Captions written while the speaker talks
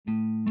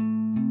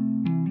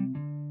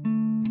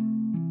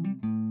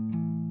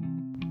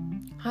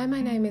Hi,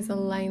 my name is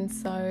Elaine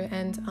So,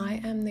 and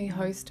I am the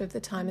host of the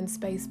Time and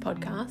Space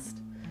podcast.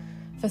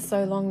 For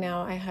so long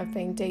now, I have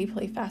been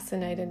deeply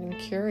fascinated and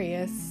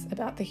curious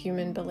about the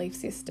human belief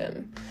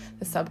system,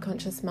 the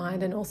subconscious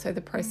mind, and also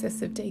the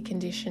process of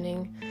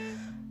deconditioning.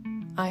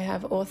 I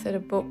have authored a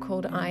book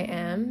called I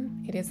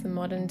Am. It is the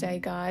modern day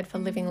guide for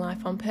living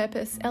life on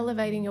purpose,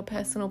 elevating your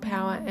personal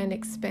power, and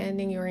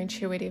expanding your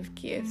intuitive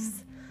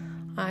gifts.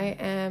 I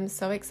am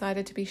so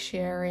excited to be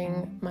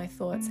sharing my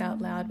thoughts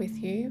out loud with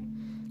you.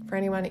 For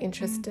anyone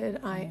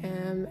interested, I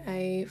am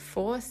a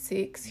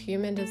 4/6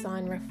 human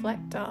design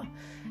reflector,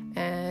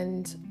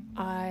 and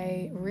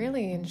I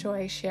really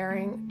enjoy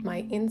sharing my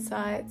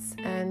insights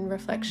and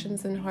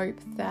reflections and hope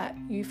that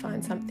you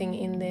find something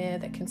in there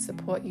that can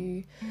support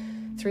you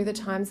through the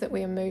times that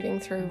we are moving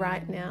through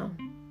right now.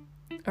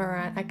 All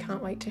right, I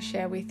can't wait to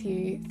share with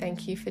you.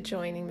 Thank you for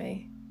joining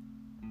me.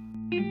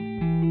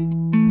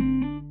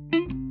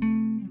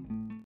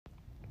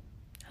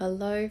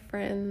 Hello,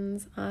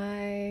 friends.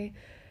 I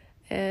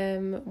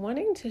am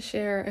wanting to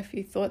share a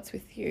few thoughts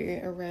with you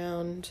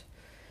around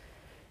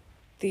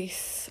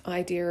this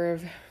idea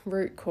of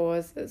root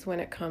causes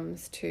when it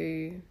comes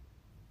to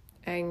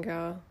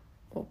anger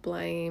or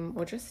blame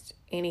or just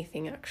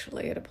anything.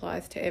 Actually, it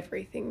applies to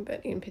everything, but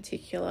in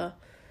particular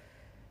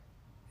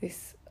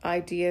this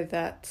idea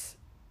that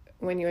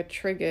when you're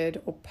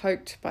triggered or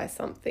poked by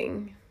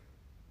something,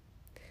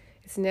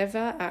 it's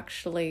never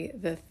actually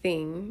the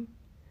thing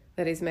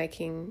that is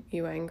making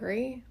you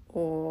angry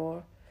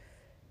or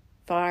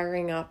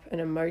firing up an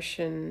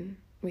emotion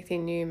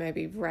within you,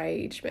 maybe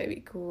rage, maybe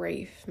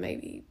grief,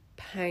 maybe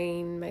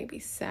pain, maybe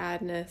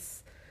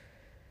sadness.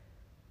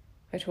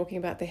 We're talking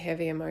about the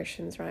heavy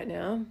emotions right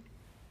now.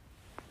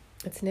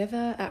 It's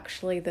never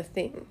actually the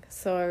thing.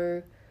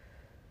 So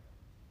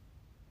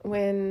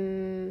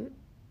when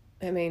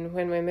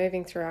we're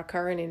moving through our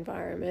current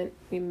environment,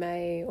 we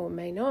may or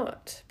may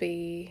not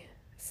be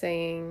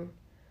seeing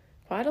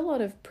quite a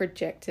lot of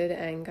projected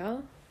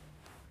anger,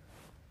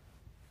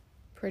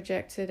 a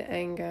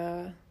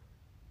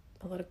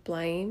lot of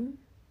blame,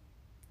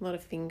 a lot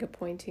of finger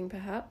pointing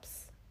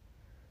perhaps,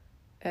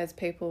 as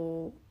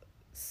people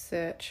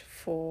search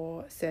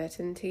for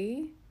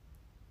certainty,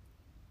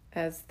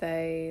 as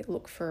they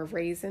look for a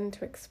reason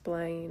to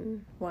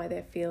explain why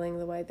they're feeling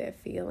the way they're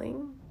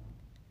feeling,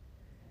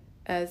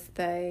 as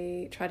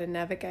they try to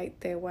navigate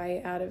their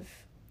way out of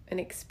an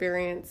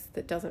experience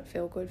that doesn't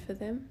feel good for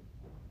them.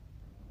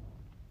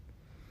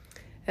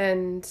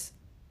 And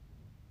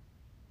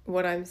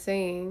what I'm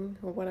seeing,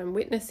 or what I'm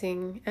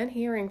witnessing and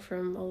hearing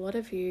from a lot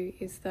of you,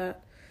 is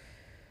that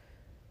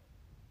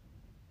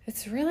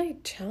it's really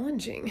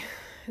challenging.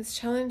 It's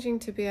challenging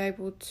to be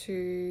able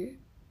to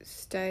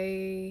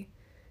stay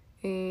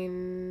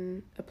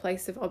in a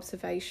place of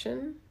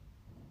observation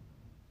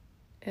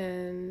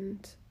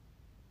and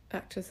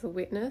act as a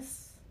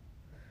witness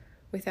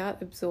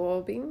without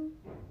absorbing.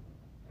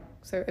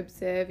 So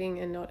observing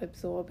and not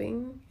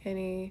absorbing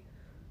any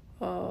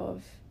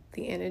of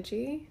the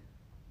energy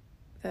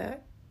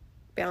that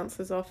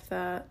bounces off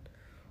that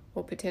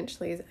or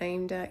potentially is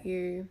aimed at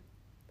you.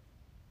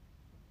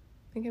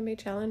 It can be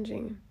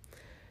challenging.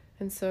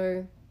 And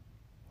so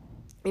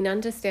in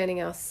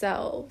understanding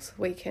ourselves,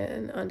 we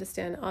can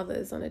understand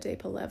others on a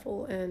deeper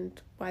level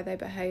and why they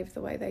behave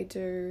the way they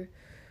do,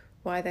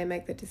 why they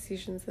make the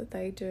decisions that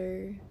they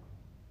do.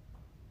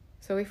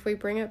 So if we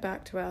bring it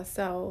back to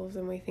ourselves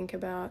and we think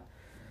about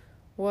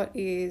what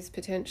is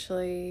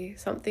potentially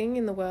something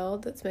in the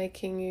world that's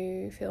making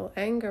you feel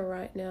anger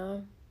right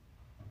now,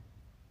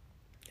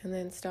 and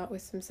then start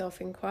with some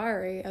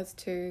self-inquiry as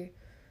to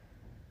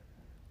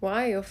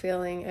why you're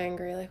feeling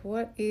angry. Like,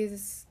 what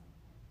is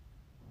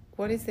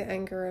the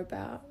anger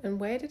about, and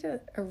where did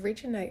it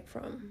originate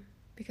from?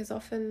 Because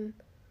often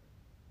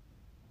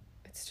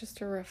it's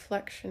just a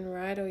reflection,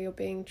 right? Or you're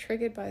being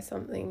triggered by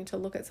something to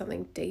look at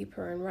something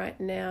deeper. And right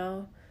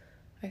now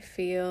I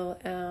feel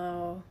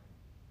our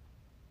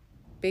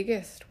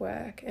biggest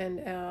work and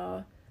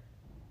our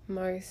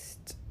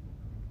most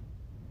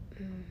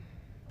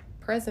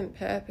present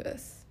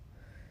purpose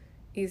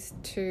is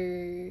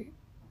to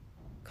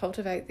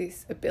cultivate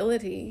this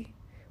ability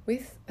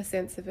with a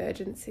sense of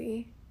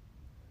urgency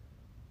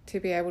to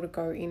be able to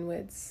go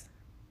inwards,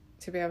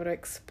 to be able to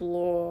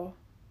explore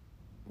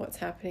what's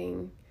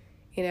happening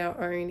in our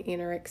own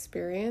inner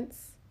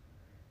experience,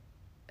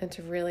 and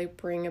to really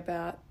bring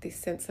about this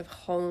sense of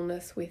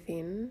wholeness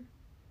within,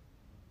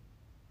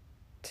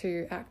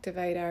 to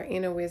activate our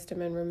inner wisdom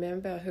and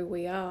remember who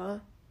we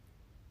are,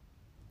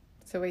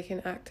 so we can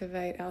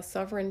activate our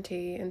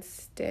sovereignty and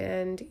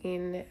stand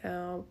in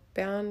our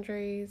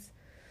boundaries,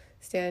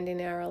 stand in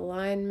our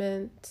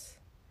alignment,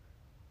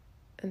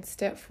 and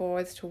step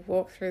forwards to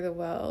walk through the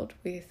world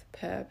with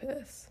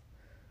purpose.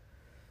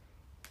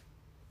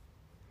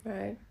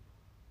 Right?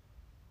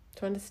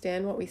 To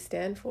understand what we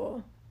stand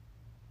for.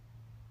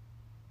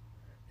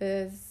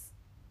 There's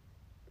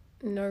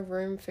no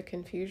room for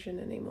confusion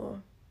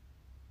anymore.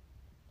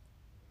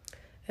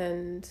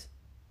 And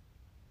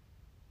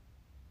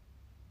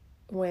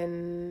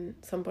when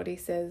somebody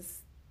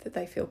says that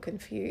they feel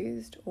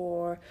confused,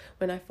 or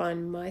when I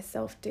find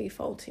myself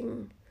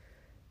defaulting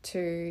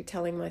to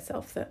telling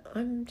myself that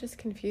I'm just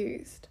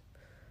confused,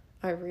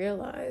 I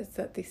realize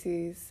that this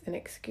is an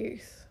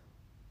excuse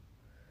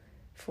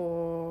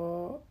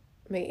for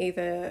me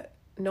either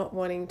not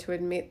wanting to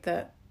admit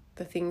that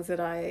the things that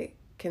I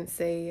can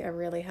see are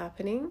really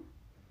happening,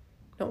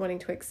 not wanting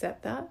to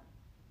accept that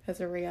as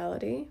a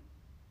reality,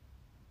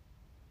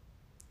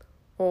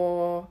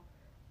 or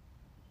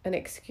an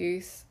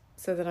excuse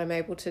so that I'm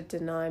able to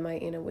deny my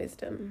inner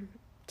wisdom,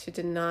 to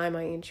deny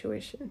my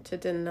intuition, to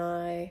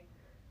deny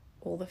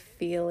all the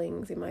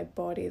feelings in my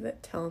body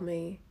that tell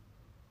me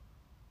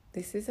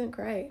this isn't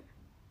great,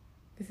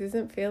 this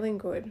isn't feeling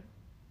good,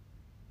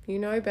 you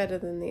know better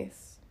than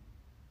this,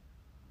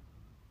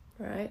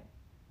 right?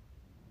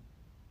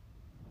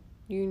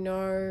 You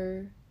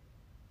know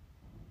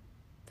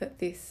that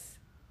this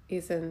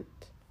isn't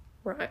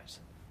right.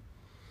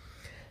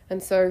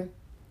 And so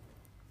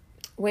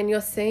when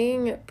you're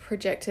seeing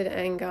projected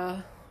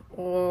anger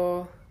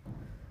or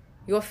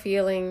you're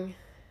feeling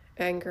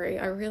angry,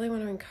 I really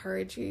want to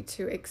encourage you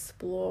to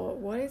explore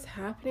what is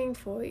happening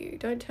for you.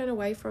 Don't turn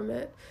away from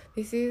it.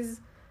 This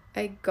is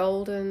a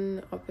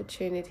golden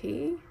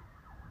opportunity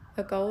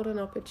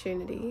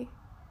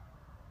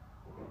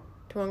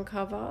to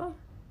uncover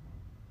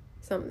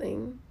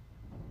something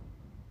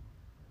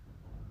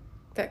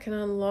that can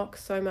unlock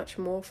so much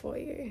more for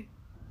you,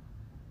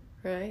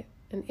 right?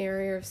 An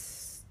area of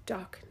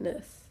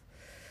stuckness,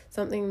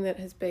 something that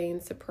has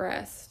been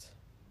suppressed.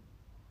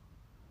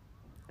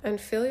 And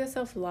feel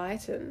yourself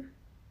lighten.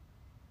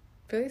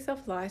 Feel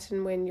yourself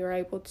lighten when you're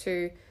able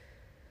to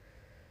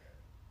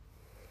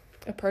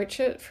approach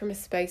it from a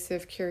space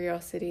of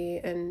curiosity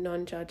and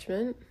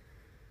non-judgment,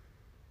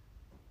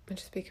 and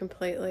just be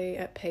completely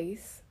at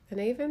peace, and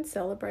even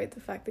celebrate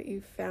the fact that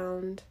you've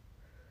found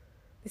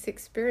this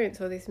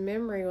experience or this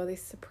memory or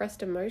this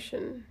suppressed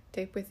emotion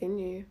deep within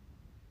you.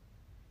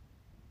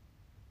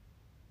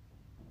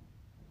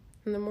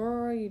 And the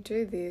more you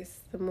do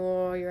this, the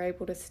more you're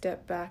able to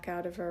step back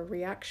out of a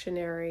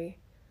reactionary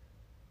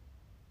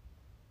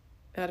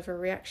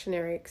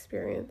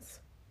experience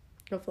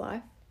of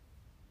life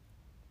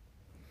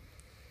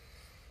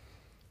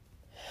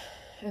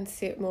and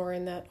sit more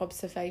in that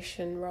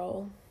observation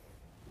role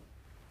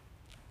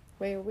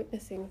where you're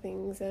witnessing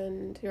things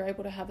and you're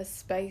able to have a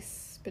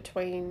space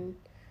between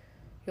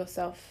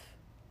yourself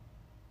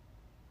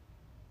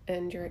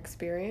and your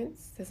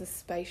experience. There's a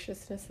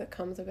spaciousness that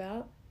comes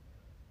about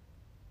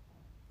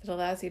that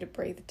allows you to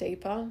breathe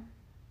deeper,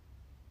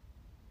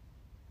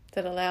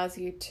 that allows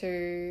you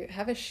to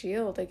have a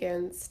shield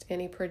against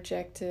any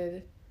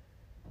projected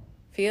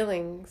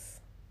feelings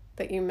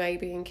that you may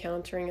be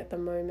encountering at the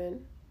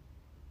moment,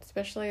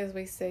 especially as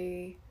we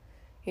see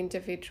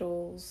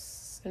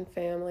individuals and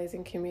families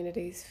and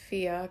communities'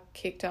 fear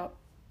kicked up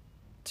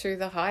to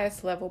the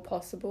highest level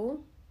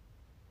possible,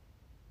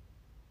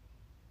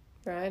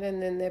 right?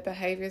 And then their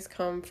behaviors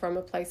come from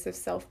a place of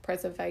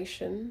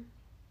self-preservation.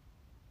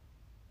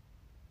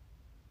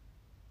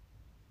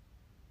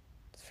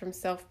 From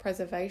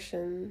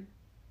self-preservation,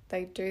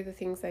 they do the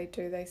things they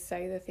do, they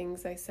say the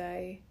things they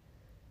say,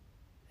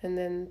 and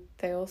then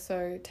they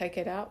also take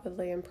it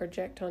outwardly and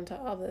project onto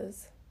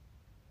others,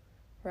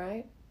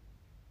 right?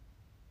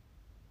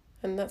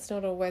 And that's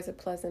not always a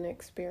pleasant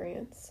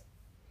experience,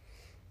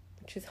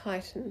 which is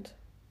heightened,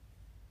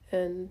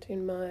 and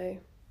in my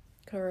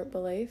current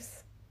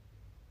beliefs,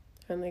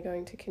 only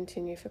going to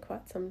continue for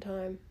quite some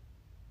time.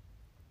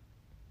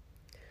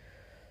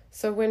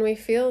 So when we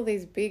feel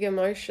these big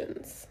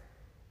emotions,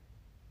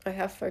 I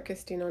have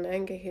focused in on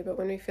anger here, but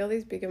when we feel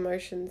these big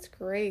emotions,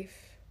 grief,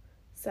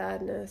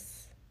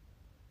 sadness,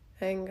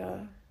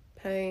 anger,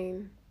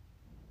 pain,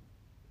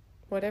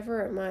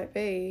 whatever it might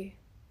be,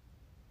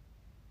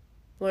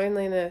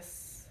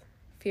 loneliness,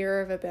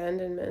 fear of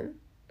abandonment,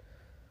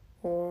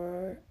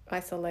 or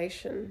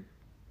isolation,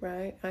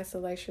 right?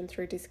 Isolation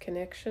through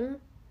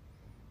disconnection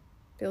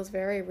feels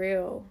very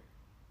real.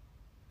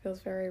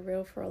 Feels very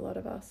real for a lot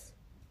of us.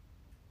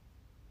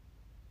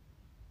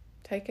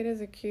 Take it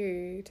as a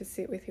cue to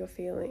sit with your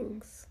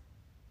feelings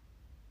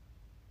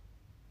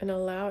and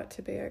allow it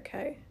to be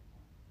okay,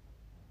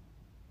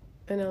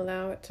 and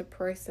allow it to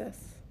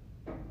process.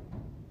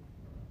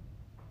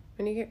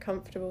 When you get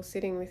comfortable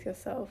sitting with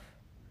yourself,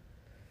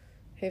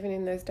 even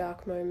in those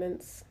dark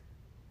moments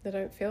that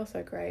don't feel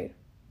so great,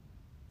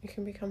 you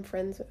can become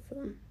friends with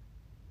them.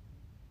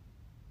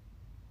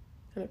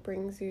 And it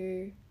brings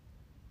you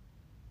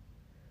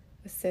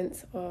a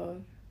sense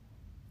of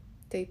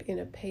deep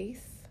inner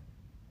peace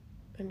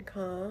and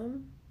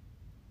calm,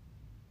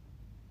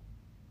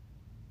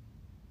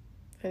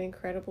 and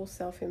incredible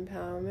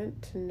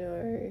self-empowerment to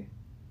know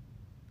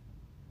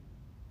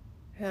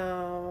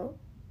how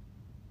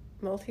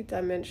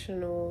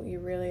multidimensional you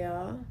really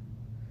are,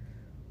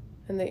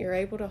 and that you're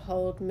able to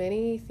hold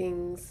many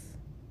things,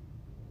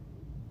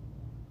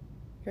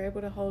 you're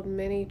able to hold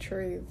many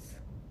truths,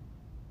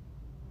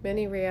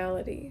 many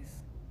realities,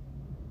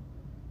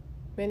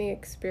 many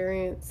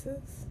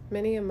experiences,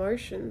 many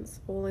emotions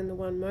all in the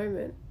one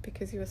moment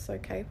because you are so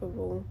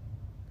capable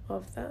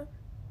of that.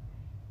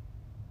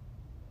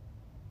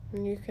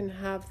 And you can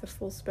have the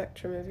full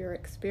spectrum of your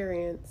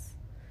experience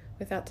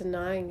without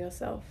denying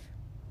yourself.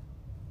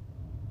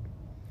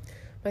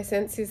 My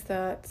sense is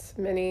that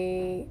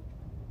many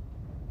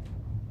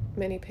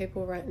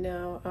people right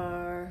now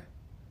are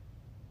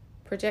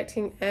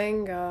projecting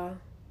anger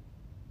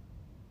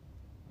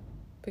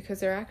because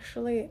they're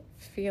actually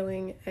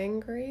feeling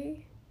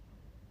angry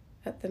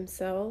at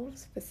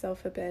themselves for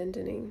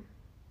self-abandoning,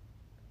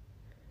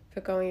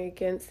 for going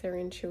against their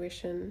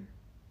intuition,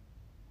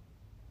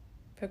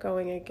 for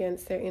going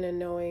against their inner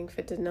knowing,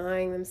 for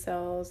denying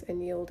themselves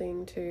and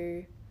yielding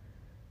to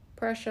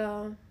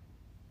pressure,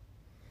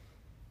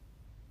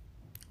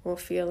 or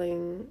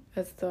feeling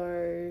as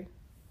though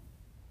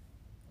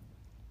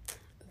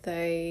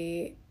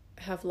they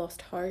have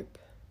lost hope,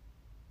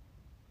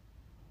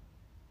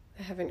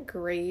 they haven't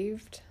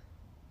grieved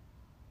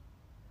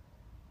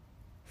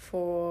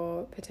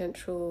for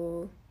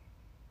potential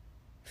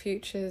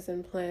futures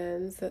and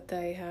plans that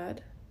they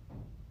had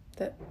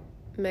that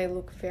may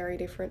look very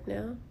different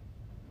now,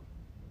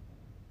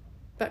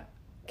 but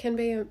can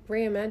be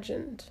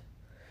reimagined.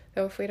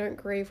 Though if we don't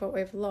grieve what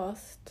we've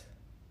lost,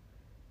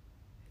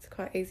 it's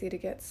quite easy to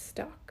get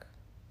stuck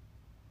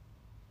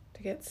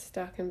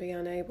and be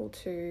unable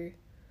to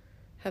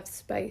have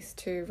space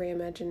to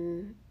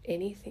reimagine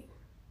anything.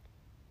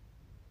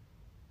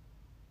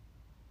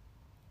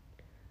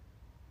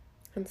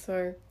 And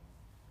so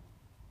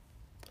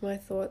my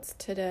thoughts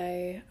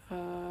today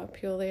are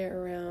purely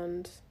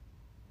around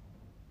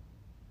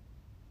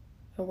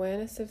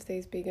awareness of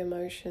these big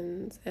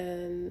emotions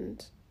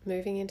and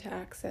moving into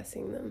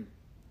accessing them,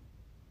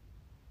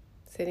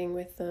 sitting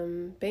with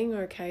them, being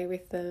okay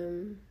with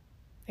them,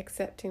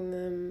 accepting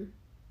them,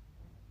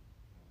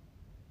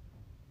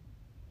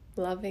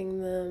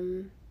 loving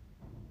them,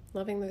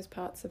 loving those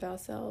parts of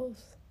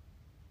ourselves.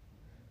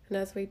 And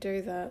as we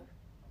do that,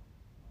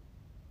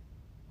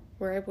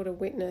 we're able to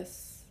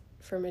witness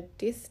from a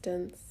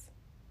distance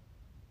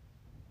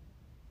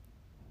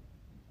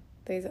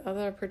these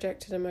other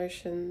projected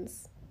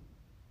emotions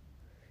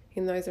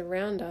in those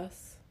around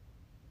us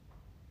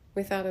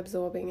without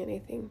absorbing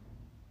anything.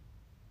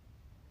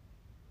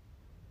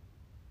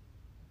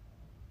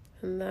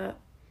 And that,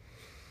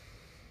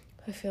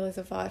 I feel, is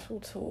a vital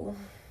tool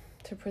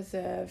to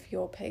preserve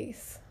your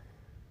peace,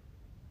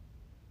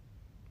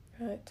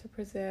 right? To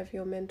preserve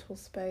your mental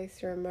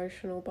space, your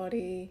emotional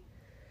body,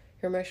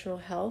 your emotional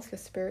health, your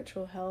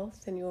spiritual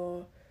health, and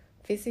your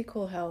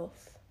physical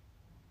health,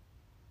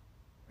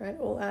 right?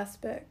 All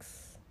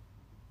aspects.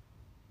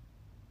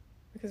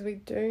 Because we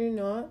do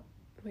not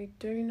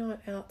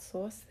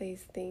outsource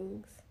these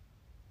things.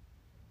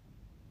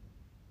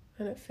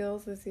 And it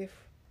feels as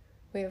if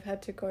we have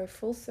had to go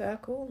full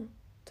circle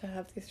to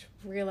have this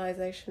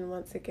realization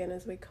once again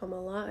as we come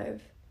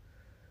alive.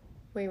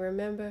 We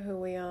remember who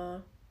we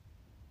are,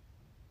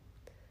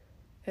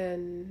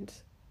 and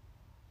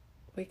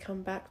we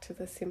come back to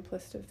the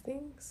simplest of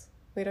things.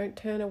 We don't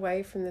turn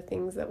away from the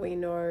things that we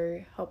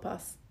know help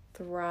us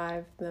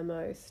thrive the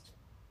most,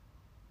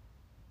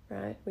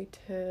 right? We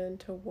turn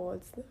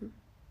towards them.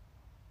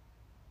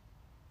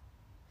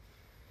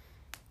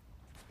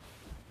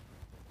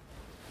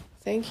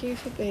 Thank you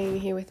for being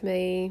here with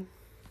me.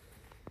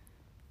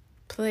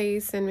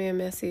 Please send me a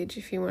message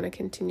if you want to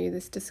continue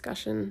this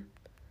discussion.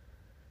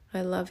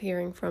 I love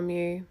hearing from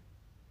you,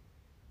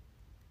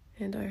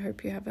 and I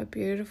hope you have a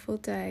beautiful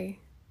day.